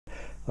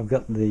I've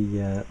got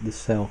the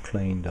cell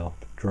cleaned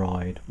up,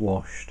 dried,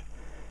 washed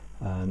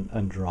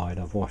and dried.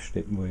 I've washed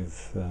it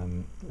with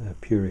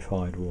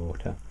purified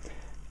water,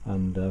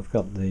 and I've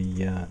got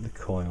the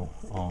coil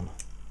on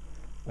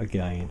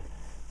again,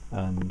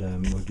 and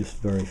we'll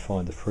just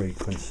verify the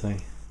frequency.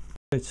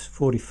 It's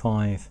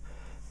 45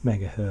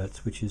 megahertz,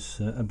 which is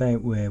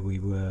about where we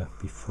were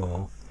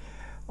before.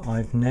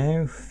 I've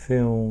now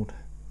filled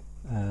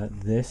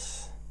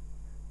this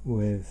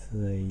with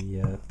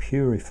the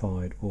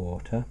purified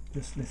water.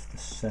 Just lift the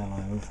cell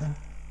over.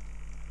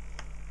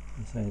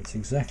 So it's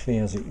exactly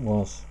as it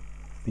was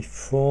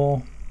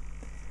before,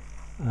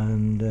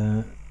 and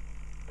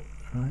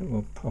right,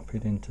 we'll pop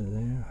it into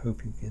there. I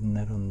hope you're getting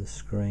that on the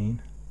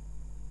screen.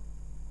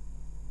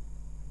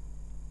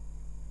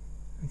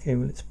 Okay,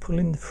 well, it's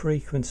pulling the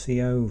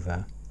frequency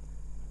over.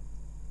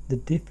 The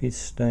dip is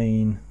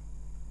staying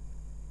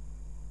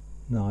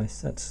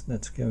nice.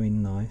 That's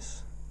going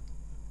nice.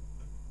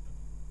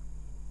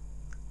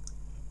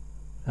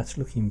 That's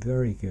looking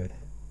very good.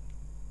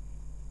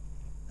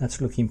 That's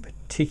looking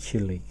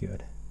particularly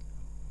good.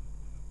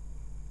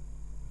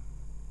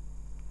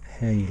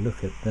 Hey,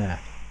 look at that.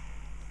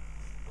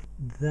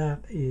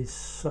 That is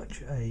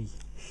such a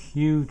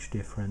huge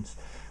difference.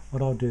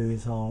 What I'll do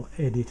is I'll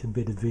edit a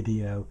bit of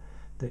video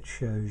that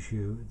shows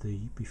you the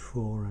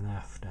before and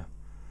after.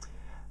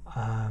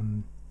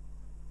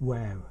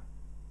 Wow,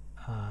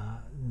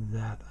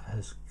 that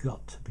has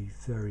got to be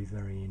very,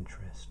 very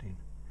interesting.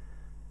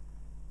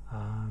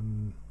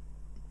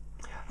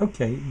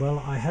 Okay,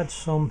 well, I had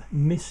some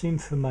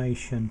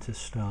misinformation to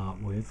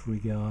start with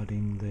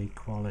regarding the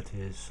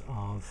qualities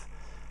of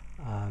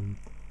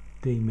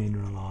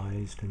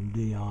demineralized and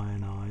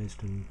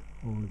deionized and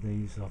all of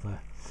these other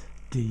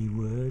D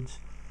words.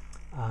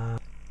 Bye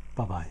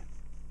bye.